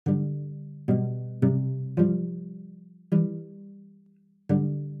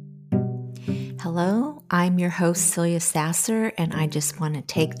Hello, I'm your host, Celia Sasser, and I just want to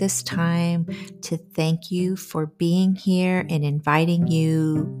take this time to thank you for being here and inviting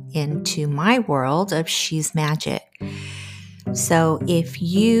you into my world of She's Magic. So, if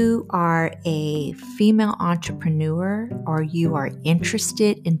you are a female entrepreneur or you are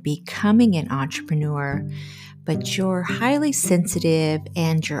interested in becoming an entrepreneur, but you're highly sensitive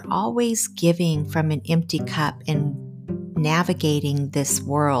and you're always giving from an empty cup and navigating this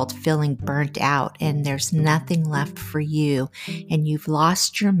world feeling burnt out and there's nothing left for you and you've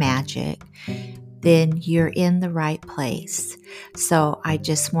lost your magic, then you're in the right place. So I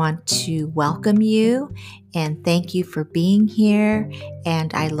just want to welcome you and thank you for being here.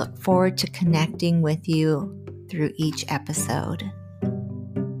 And I look forward to connecting with you through each episode.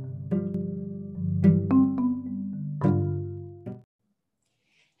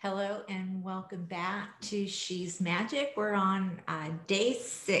 Hello and welcome back to She's Magic. We're on day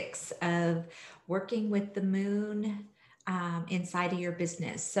 6 of working with the moon inside of your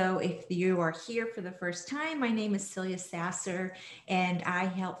business. So if you are here for the first time, my name is Celia Sasser and I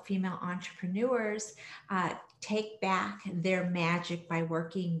help female entrepreneurs take back their magic by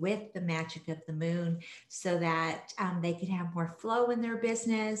working with the magic of the moon so that they can have more flow in their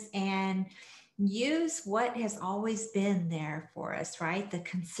business and use what has always been there for us, right? The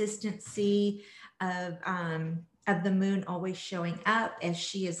consistency of the moon always showing up as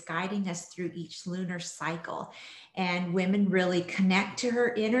she is guiding us through each lunar cycle. And women really connect to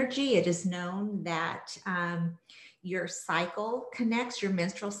her energy. It is known that your cycle connects, your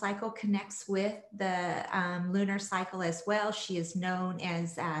menstrual cycle connects with the lunar cycle as well. She is known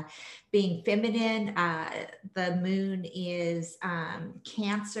as being feminine. The moon is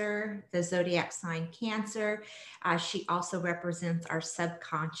Cancer, the zodiac sign Cancer. She also represents our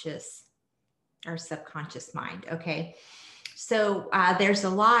subconscious mind. Okay. So there's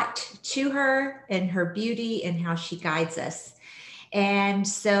a lot to her and her beauty and how she guides us. And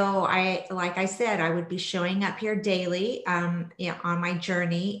so like I said, I would be showing up here daily on my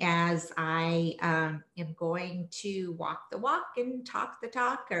journey as I am going to walk the walk and talk the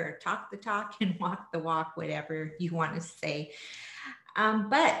talk, or talk the talk and walk the walk, whatever you want to say.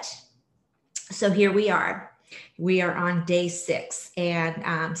 But so here we are. We are on day 6.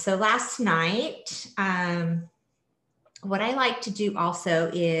 And so last night, what I like to do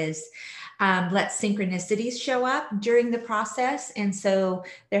also is let synchronicities show up during the process. And so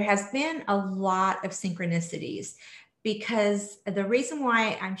there has been a lot of synchronicities, because the reason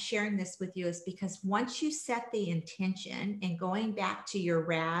why I'm sharing this with you is because once you set the intention and going back to your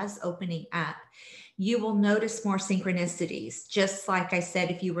RAS opening up, you will notice more synchronicities. Just like I said,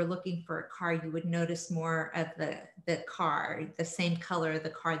 if you were looking for a car, you would notice more of the car, the same color of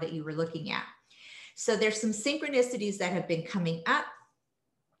the car that you were looking at. So there's some synchronicities that have been coming up.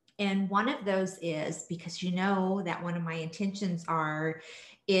 And one of those is, because you know that one of my intentions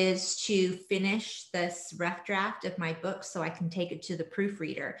is to finish this rough draft of my book so I can take it to the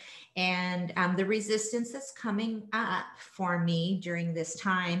proofreader. And the resistance that's coming up for me during this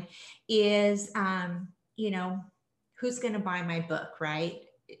time is, who's going to buy my book, right?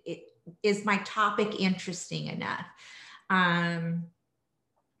 Is my topic interesting enough? Are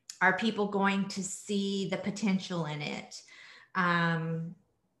people going to see the potential in it?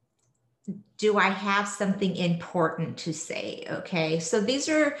 Do I have something important to say? Okay, so these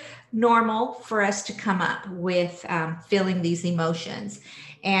are normal for us to come up with, feeling these emotions.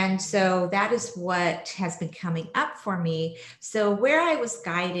 And so that is what has been coming up for me. So where I was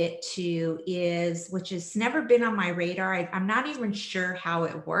guided to is, which has never been on my radar, I'm not even sure how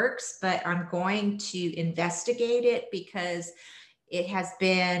it works, but I'm going to investigate it because it has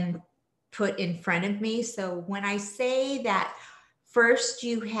been put in front of me. So when I say that, first,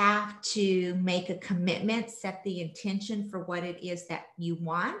 you have to make a commitment, set the intention for what it is that you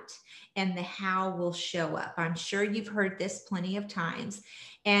want, and the how will show up. I'm sure you've heard this plenty of times.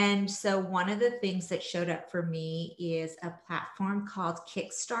 And so one of the things that showed up for me is a platform called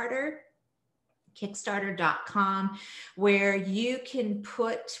Kickstarter.com, where you can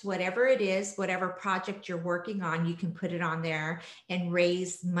put whatever it is, whatever project you're working on, you can put it on there and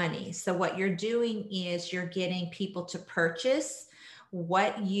raise money. So what you're doing is you're getting people to purchase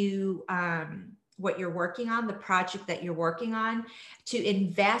what you're working on, the project that you're working on, to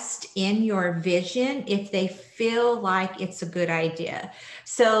invest in your vision if they feel like it's a good idea.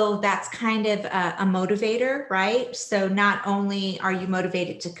 So that's kind of a motivator, right? So not only are you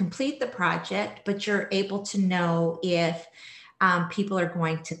motivated to complete the project, but you're able to know if people are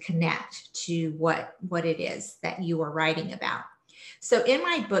going to connect to what it is that you are writing about. So in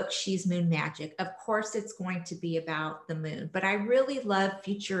my book, She's Moon Magic, of course, it's going to be about the moon, but I really love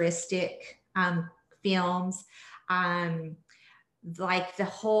futuristic films, like the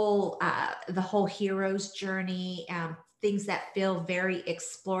whole hero's journey, things that feel very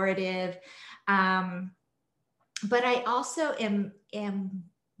explorative. But I also am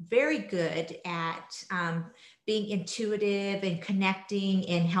very good at being intuitive and connecting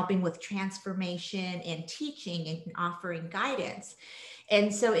and helping with transformation and teaching and offering guidance.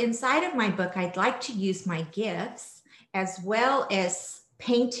 And so inside of my book, I'd like to use my gifts as well as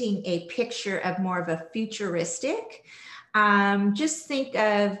painting a picture of more of a futuristic. Just think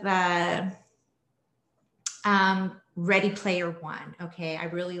of Ready Player One. Okay, I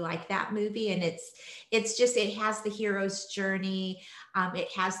really like that movie, and it's just, it has the hero's journey. It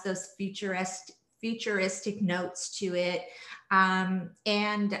has those futuristic notes to it.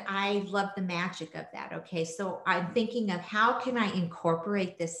 And I love the magic of that. Okay, so I'm thinking of how can I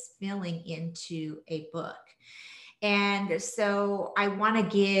incorporate this feeling into a book? And so I want to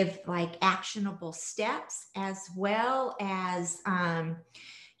give like actionable steps as well as,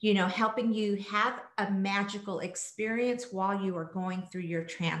 helping you have a magical experience while you are going through your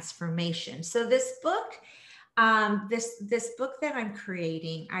transformation. So this book, this book that I'm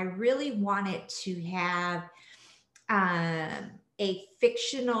creating, I really want it to have a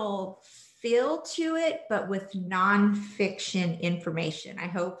fictional feel to it, but with nonfiction information. I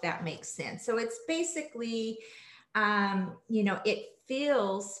hope that makes sense. So it's basically, it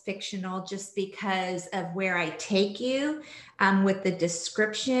feels fictional just because of where I take you with the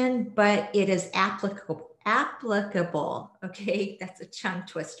description, but it is applicable. Okay, that's a tongue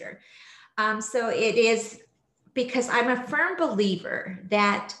twister. So it is, because I'm a firm believer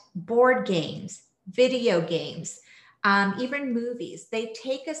that board games, video games, even movies, they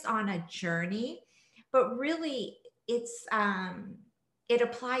take us on a journey, but really it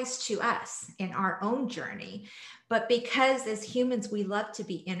applies to us in our own journey. But because as humans, we love to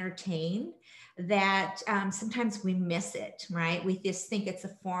be entertained, that sometimes we miss it, right? We just think it's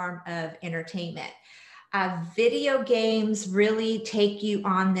a form of entertainment. Video games really take you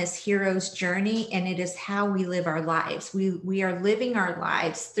on this hero's journey, and it is how we live our lives. We are living our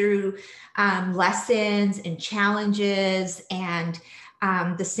lives through lessons and challenges, and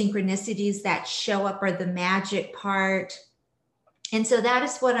the synchronicities that show up are the magic part. And so that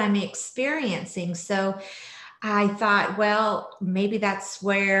is what I'm experiencing. So I thought, well, maybe that's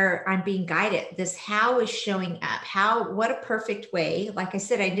where I'm being guided. This how is showing up. What a perfect way. Like I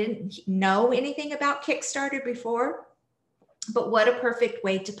said, I didn't know anything about Kickstarter before, but what a perfect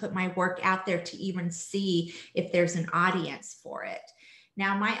way to put my work out there to even see if there's an audience for it.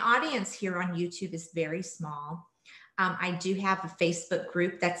 Now, my audience here on YouTube is very small. I do have a Facebook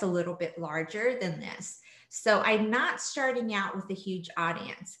group that's a little bit larger than this. So I'm not starting out with a huge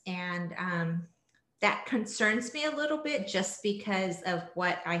audience. And that concerns me a little bit just because of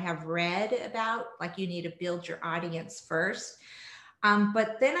what I have read about, like you need to build your audience first.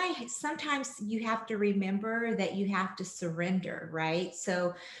 But then sometimes you have to remember that you have to surrender, right?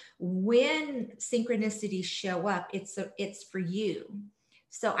 So when synchronicities show up, it's for you.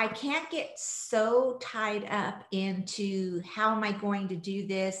 So I can't get so tied up into how am I going to do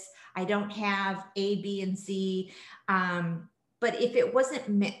this? I don't have A, B, and Z. But if it wasn't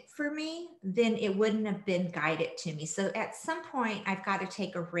meant for me, then it wouldn't have been guided to me. So at some point, I've got to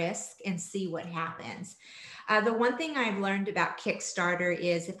take a risk and see what happens. The one thing I've learned about Kickstarter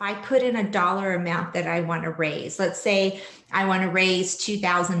is if I put in a dollar amount that I want to raise, let's say I want to raise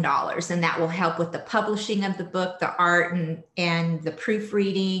 $2,000, and that will help with the publishing of the book, the art, and the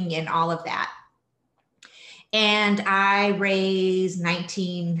proofreading and all of that. And I raised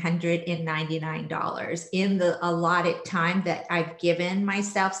 $1,999 in the allotted time that I've given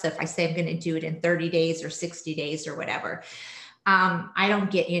myself. So if I say I'm going to do it in 30 days or 60 days or whatever, I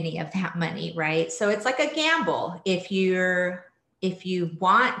don't get any of that money, right? So it's like a gamble. If you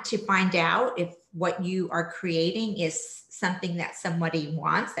want to find out if what you are creating is something that somebody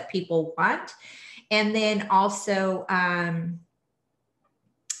wants, that people want, and then also,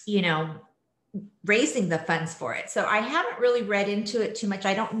 raising the funds for it. So I haven't really read into it too much.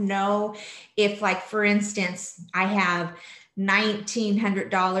 I don't know if, like, for instance, I have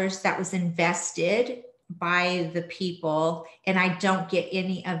 $1,900 that was invested by the people and I don't get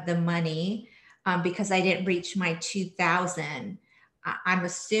any of the money because I didn't reach my 2,000. I'm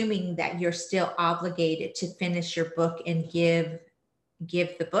assuming that you're still obligated to finish your book and give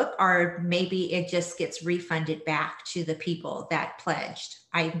the book, or maybe it just gets refunded back to the people that pledged.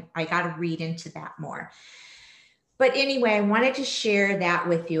 I got to read into that more. But anyway, I wanted to share that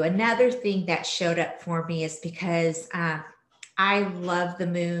with you. Another thing that showed up for me is because I love the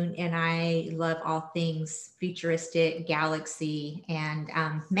moon, and I love all things futuristic, galaxy, and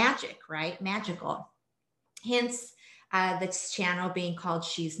magic, right? Magical. Hence, this channel being called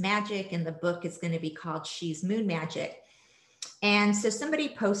She's Magic, and the book is going to be called She's Moon Magic. And so somebody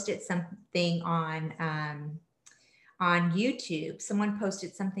posted something on YouTube. Someone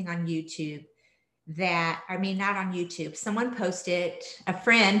posted something on YouTube that, I mean, not on YouTube. Someone posted, a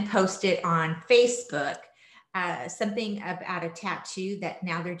friend posted on Facebook something about a tattoo that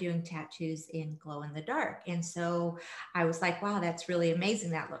now they're doing tattoos in glow in the dark. And so I was like, wow, that's really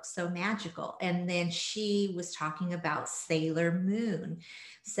amazing. That looks so magical. And then she was talking about Sailor Moon.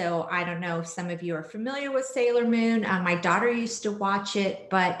 So I don't know if some of you are familiar with Sailor Moon. My daughter used to watch it,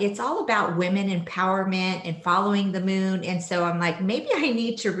 but it's all about women empowerment and following the moon. And so I'm like, maybe I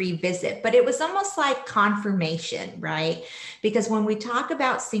need to revisit, but it was almost like confirmation, right? Because when we talk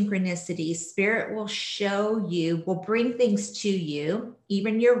about synchronicity, spirit will show you, will bring things to you,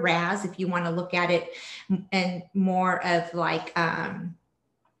 even your RAS, if you want to look at it and more of like a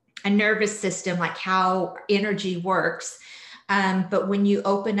nervous system, like how energy works. But when you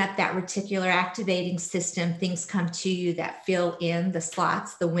open up that reticular activating system, things come to you that fill in the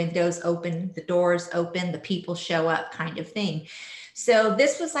slots, the windows open, the doors open, the people show up, kind of thing. So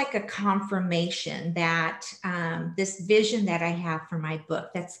this was like a confirmation that this vision that I have for my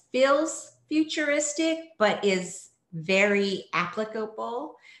book that feels futuristic, but is very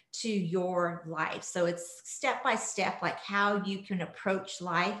applicable to your life. So it's step by step, like how you can approach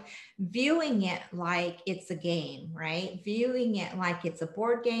life, viewing it like it's a game, right? Viewing it like it's a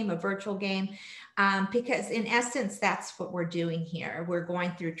board game, a virtual game, because in essence, that's what we're doing here. We're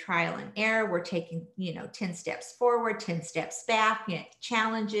going through trial and error. We're taking, 10 steps forward, 10 steps back,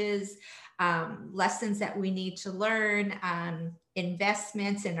 challenges, lessons that we need to learn,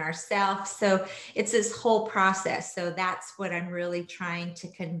 investments in ourselves. So it's this whole process. So that's what I'm really trying to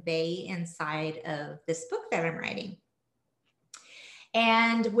convey inside of this book that I'm writing.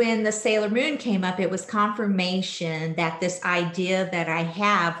 And when the Sailor Moon came up, it was confirmation that this idea that I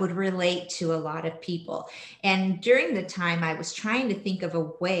have would relate to a lot of people. And during the time, I was trying to think of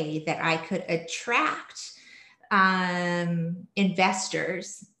a way that I could attract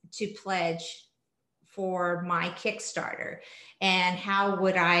investors to pledge for my Kickstarter. And how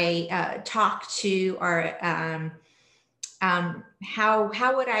would I talk to our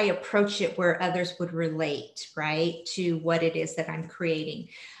how would I approach it where others would relate, right, to what it is that I'm creating?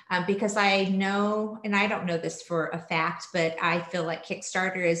 Because I know, and I don't know this for a fact, but I feel like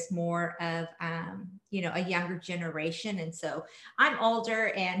Kickstarter is more of, a younger generation. And so I'm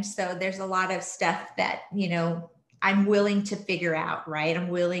older. And so there's a lot of stuff that, I'm willing to figure out, right? I'm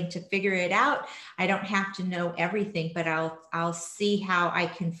willing to figure it out. I don't have to know everything, but I'll see how I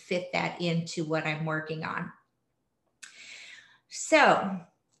can fit that into what I'm working on. So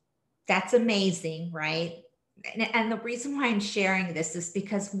that's amazing, right? And the reason why I'm sharing this is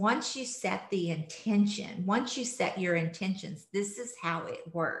because once you set the intention, once you set your intentions, this is how it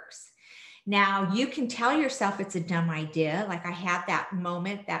works. Now you can tell yourself it's a dumb idea. Like I had that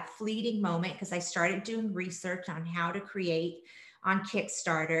moment, that fleeting moment, because I started doing research on how to create on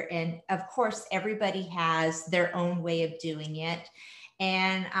Kickstarter. And of course, everybody has their own way of doing it.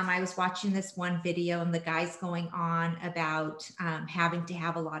 And I was watching this one video and the guy's going on about having to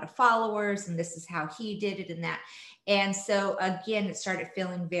have a lot of followers and this is how he did it and that. And so again, it started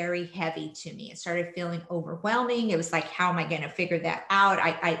feeling very heavy to me. It started feeling overwhelming. It was like, how am I going to figure that out?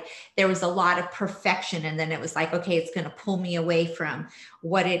 There was a lot of perfection. And then it was like, okay, it's going to pull me away from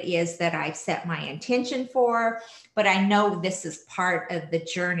what it is that I've set my intention for. But I know this is part of the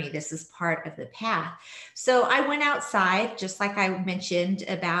journey. This is part of the path. So I went outside, just like I mentioned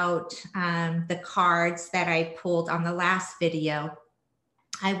about the cards that I pulled on the last video.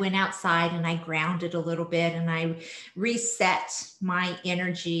 I went outside and I grounded a little bit and I reset my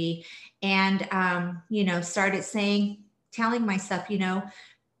energy and, started telling myself,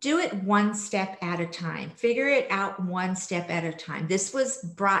 do it one step at a time, figure it out one step at a time. This was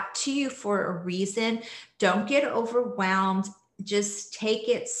brought to you for a reason. Don't get overwhelmed. Just take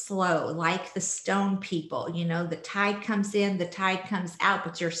it slow, like the stone people, the tide comes in, the tide comes out,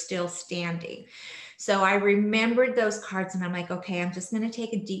 but you're still standing. So I remembered those cards and I'm like, okay, I'm just going to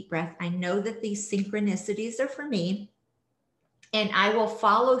take a deep breath. I know that these synchronicities are for me and I will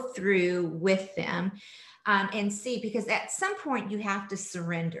follow through with them and see, because at some point you have to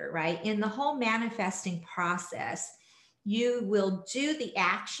surrender, right? In the whole manifesting process, You will do the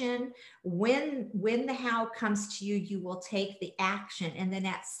action. When the how comes to you, you will take the action. And then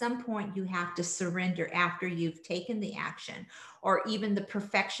at some point you have to surrender after you've taken the action, or even the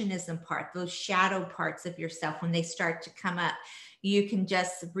perfectionism part, those shadow parts of yourself, when they start to come up, you can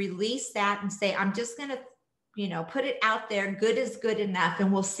just release that and say, I'm just going to, put it out there. Good is good enough.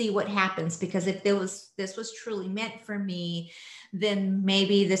 And we'll see what happens. Because if this was truly meant for me, then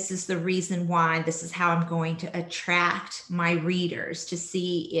maybe this is the reason why. This is how I'm going to attract my readers, to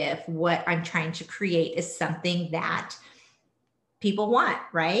see if what I'm trying to create is something that people want,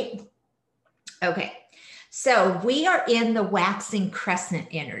 right? Okay. So we are in the waxing crescent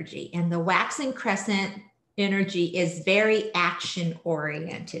energy, and the waxing crescent energy is very action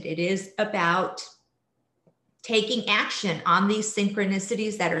oriented. It is about taking action on these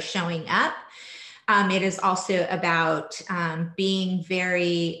synchronicities that are showing up. It is also about being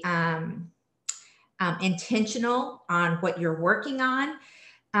very intentional on what you're working on.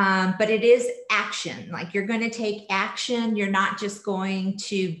 But it is action. Like, you're going to take action. You're not just going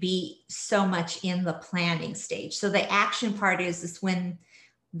to be so much in the planning stage. So the action part is when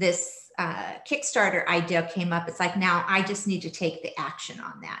this Kickstarter idea came up. It's like, now I just need to take the action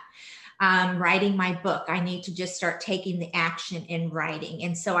on that. Writing my book, I need to just start taking the action in writing.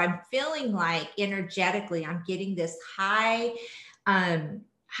 And so I'm feeling like energetically, I'm getting this high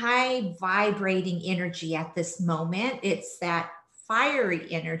vibrating energy at this moment. It's that fiery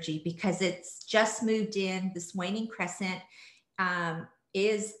energy, because it's just moved in. This waning crescent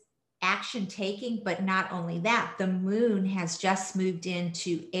is action taking, but not only that, the moon has just moved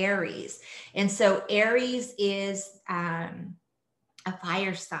into Aries. And so Aries is a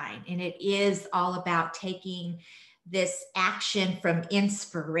fire sign, and it is all about taking this action from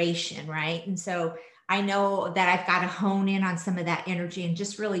inspiration, right? And so I know that I've got to hone in on some of that energy and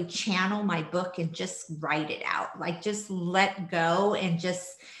just really channel my book and just write it out. Like, just let go, and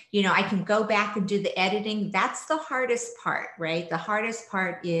just, I can go back and do the editing. That's the hardest part, right? The hardest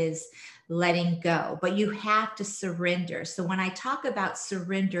part is letting go, but you have to surrender. So when I talk about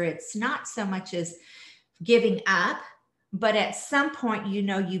surrender, it's not so much as giving up, but at some point,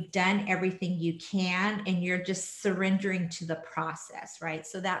 you've done everything you can, and you're just surrendering to the process, right?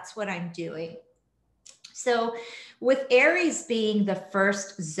 So that's what I'm doing. So with Aries being the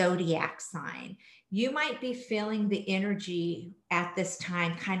first zodiac sign, you might be feeling the energy at this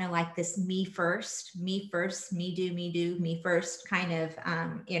time, kind of like this me first, me do, me first kind of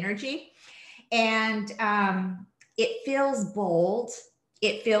energy. And it feels bold.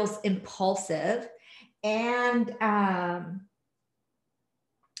 It feels impulsive. And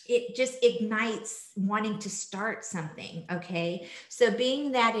it just ignites wanting to start something. Okay. So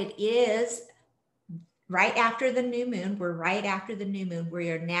being that it is right after the new moon, we're right after the new moon, we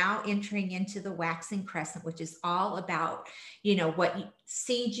are now entering into the waxing crescent, which is all about, what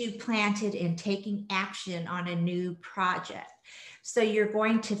seed you planted and taking action on a new project. So you're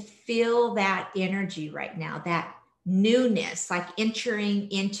going to feel that energy right now, that newness, like entering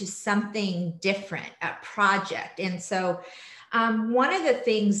into something different, a project. And so one of the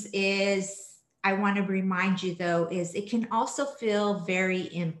things is, I want to remind you though, is it can also feel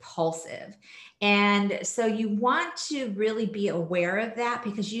very impulsive. And so you want to really be aware of that,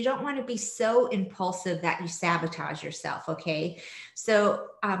 because you don't want to be so impulsive that you sabotage yourself. Okay. So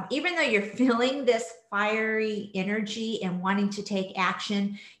even though you're feeling this fiery energy and wanting to take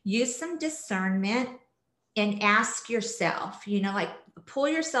action, use some discernment and ask yourself, like, pull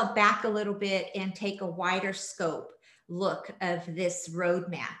yourself back a little bit and take a wider scope look of this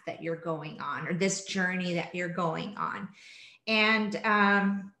roadmap that you're going on, or this journey that you're going on. And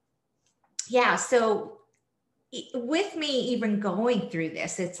so with me even going through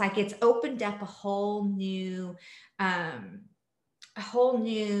this, it's like it's opened up a whole new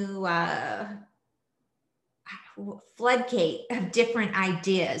floodgate of different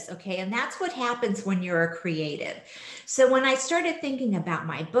ideas. Okay. And that's what happens when you're a creative. So when I started thinking about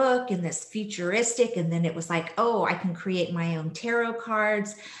my book and this futuristic, and then it was like, oh, I can create my own tarot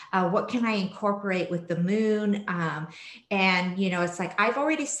cards. What can I incorporate with the moon? And, it's like, I've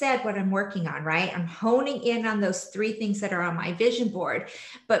already said what I'm working on, right? I'm honing in on those 3 things that are on my vision board.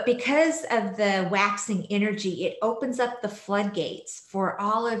 But because of the waxing energy, it opens up the floodgates for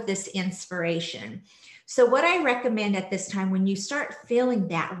all of this inspiration. So what I recommend at this time, when you start feeling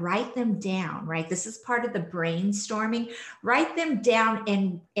that, write them down, right? This is part of the brainstorming. Write them down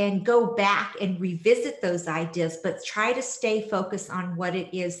and go back and revisit those ideas, but try to stay focused on what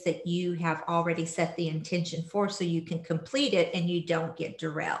it is that you have already set the intention for, so you can complete it and you don't get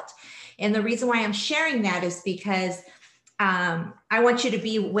derailed. And the reason why I'm sharing that is because I want you to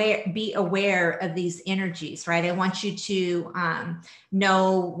be aware of these energies, right? I want you to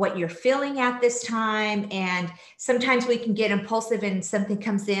know what you're feeling at this time. And sometimes we can get impulsive and something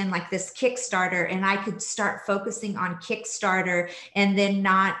comes in like this Kickstarter, and I could start focusing on Kickstarter and then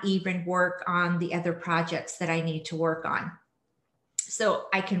not even work on the other projects that I need to work on. So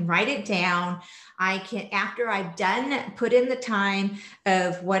I can write it down. I can, after I've done, put in the time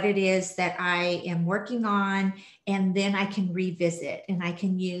of what it is that I am working on, and then I can revisit and I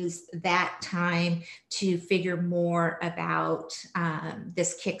can use that time to figure more about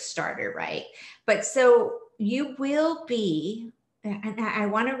this Kickstarter, right? But so you will be, and I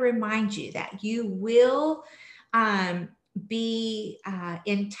want to remind you that you will be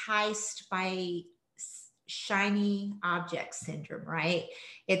enticed by shiny object syndrome, right?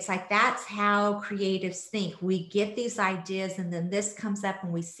 It's like that's how creatives think. We get these ideas and then this comes up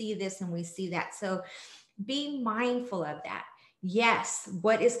and we see this and we see that. So be mindful of that. Yes,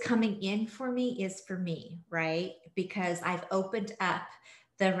 what is coming in for me is for me, right? Because I've opened up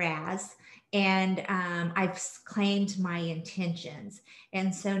the RAS and I've claimed my intentions.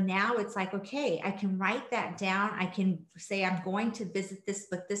 And so now it's like, okay, I can write that down. I can say, I'm going to visit this,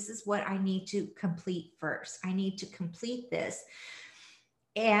 but this is what I need to complete first. I need to complete this.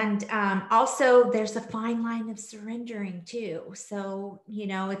 And also there's a fine line of surrendering too. So, you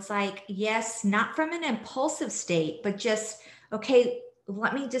know, it's like, yes, not from an impulsive state, but just, okay,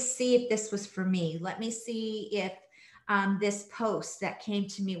 let me just see if this was for me. Let me see if this post that came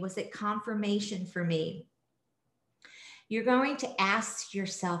to me, was it confirmation for me? You're going to ask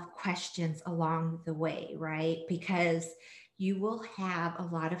yourself questions along the way, right? Because you will have a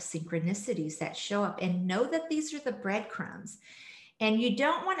lot of synchronicities that show up, and know that these are the breadcrumbs. And you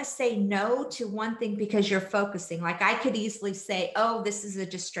don't want to say no to one thing because you're focusing. Like I could easily say, oh, this is a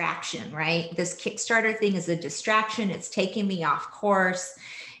distraction, right? This Kickstarter thing is a distraction. It's taking me off course.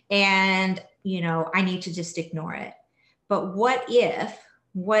 And, you know, I need to just ignore it. But what if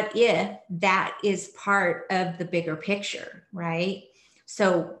that is part of the bigger picture, right?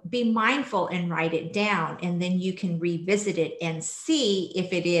 So be mindful and write it down, and then you can revisit it and see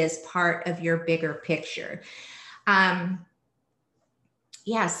if it is part of your bigger picture.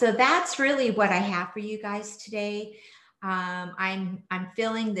 Yeah, so that's really what I have for you guys today. I'm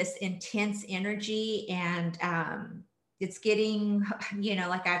feeling this intense energy, and it's getting, you know,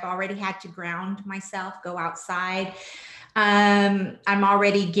 like I've already had to ground myself, go outside. I'm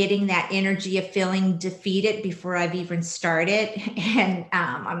already getting that energy of feeling defeated before I've even started. And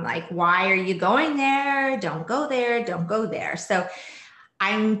I'm like, why are you going there? Don't go there. Don't go there. So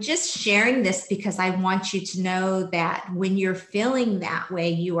I'm just sharing this because I want you to know that when you're feeling that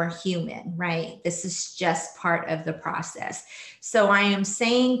way, you are human, right? This is just part of the process. So I am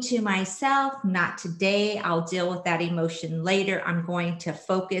saying to myself, not today, I'll deal with that emotion later. I'm going to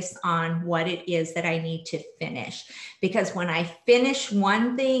focus on what it is that I need to finish. Because when I finish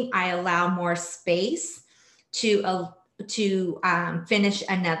one thing, I allow more space to finish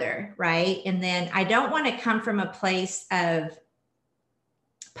another, right? And then I don't want to come from a place of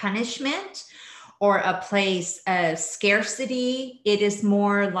punishment or a place of scarcity. It is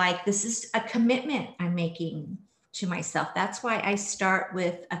more like, this is a commitment I'm making to myself. That's why I start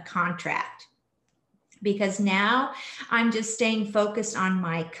with a contract, because now I'm just staying focused on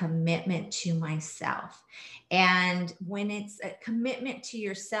my commitment to myself. And when it's a commitment to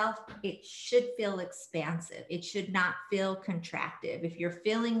yourself, it should feel expansive. It should not feel contractive. If you're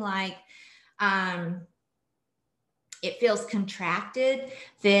feeling like it feels contracted,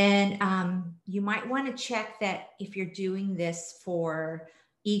 then you might want to check that if you're doing this for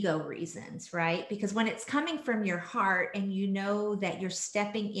ego reasons, right? Because when it's coming from your heart and you know that you're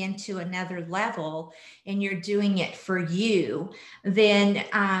stepping into another level and you're doing it for you, then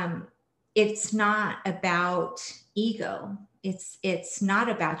it's not about ego. It's not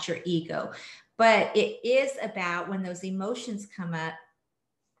about your ego, but it is about when those emotions come up.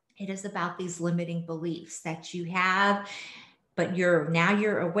 It is about these limiting beliefs that you have, but you're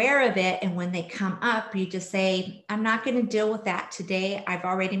aware of it. And when they come up, you just say, I'm not going to deal with that today. I've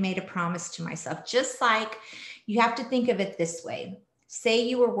already made a promise to myself. Just like you have to think of it this way. Say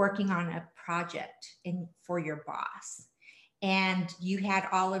you were working on a project for your boss, and you had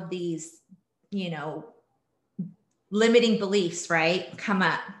all of these, you know, limiting beliefs, right, come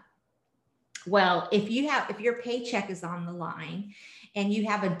up. Well, if your paycheck is on the line and you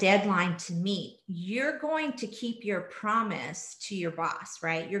have a deadline to meet, you're going to keep your promise to your boss,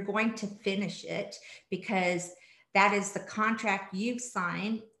 right? You're going to finish it because that is the contract you've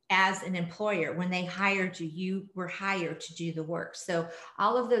signed. as an employer. When they hired you, you were hired to do the work. So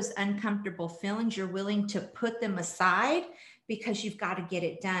all of those uncomfortable feelings, you're willing to put them aside because you've got to get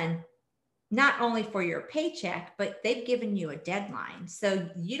it done, not only for your paycheck, but they've given you a deadline. So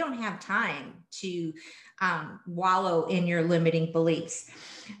you don't have time to wallow in your limiting beliefs.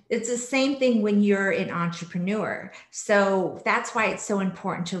 It's the same thing when you're an entrepreneur. So that's why it's so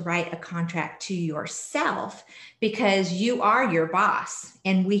important to write a contract to yourself, because you are your boss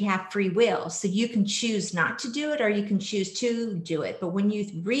and we have free will. So you can choose not to do it or you can choose to do it. But when you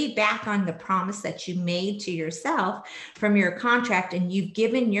read back on the promise that you made to yourself from your contract and you've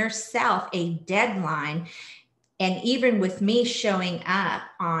given yourself a deadline, and even with me showing up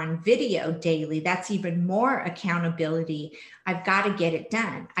on video daily, that's even more accountability. I've got to get it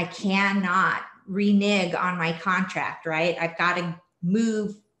done. I cannot renege on my contract, right? I've got to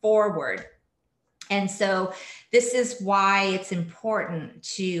move forward. And so this is why it's important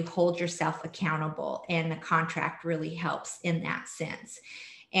to hold yourself accountable, and the contract really helps in that sense.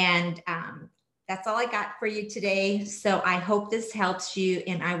 And that's all I got for you today. So I hope this helps you,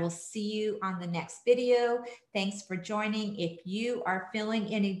 and I will see you on the next video. Thanks for joining. If you are feeling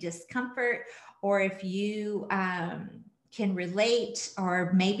any discomfort, or if you can relate,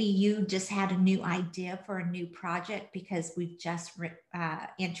 or maybe you just had a new idea for a new project because we've just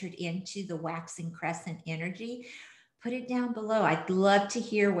entered into the waxing crescent energy, put it down below. I'd love to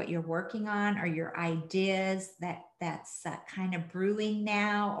hear what you're working on or your ideas that's kind of brewing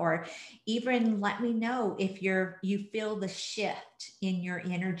now, or even let me know if you feel the shift in your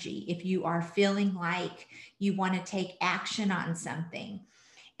energy, if you are feeling like you want to take action on something.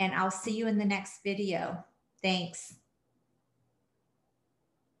 And I'll see you in the next video. Thanks.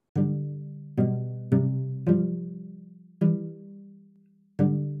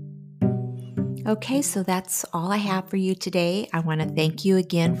 Okay, so that's all I have for you today. I want to thank you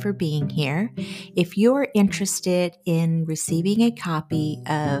again for being here. If you're interested in receiving a copy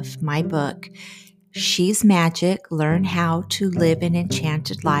of my book, She's Magic, Learn How to Live an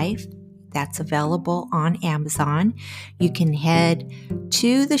Enchanted Life, that's available on Amazon. You can head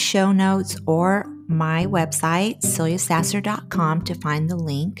to the show notes or my website, celiasasser.com, to find the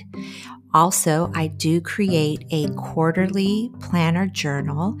link. Also, I do create a quarterly planner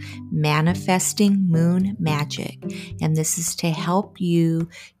journal, Manifesting Moon Magic, and this is to help you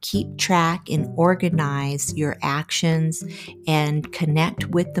keep track and organize your actions and connect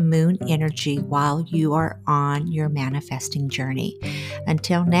with the moon energy while you are on your manifesting journey.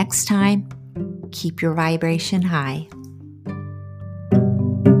 Until next time, keep your vibration high.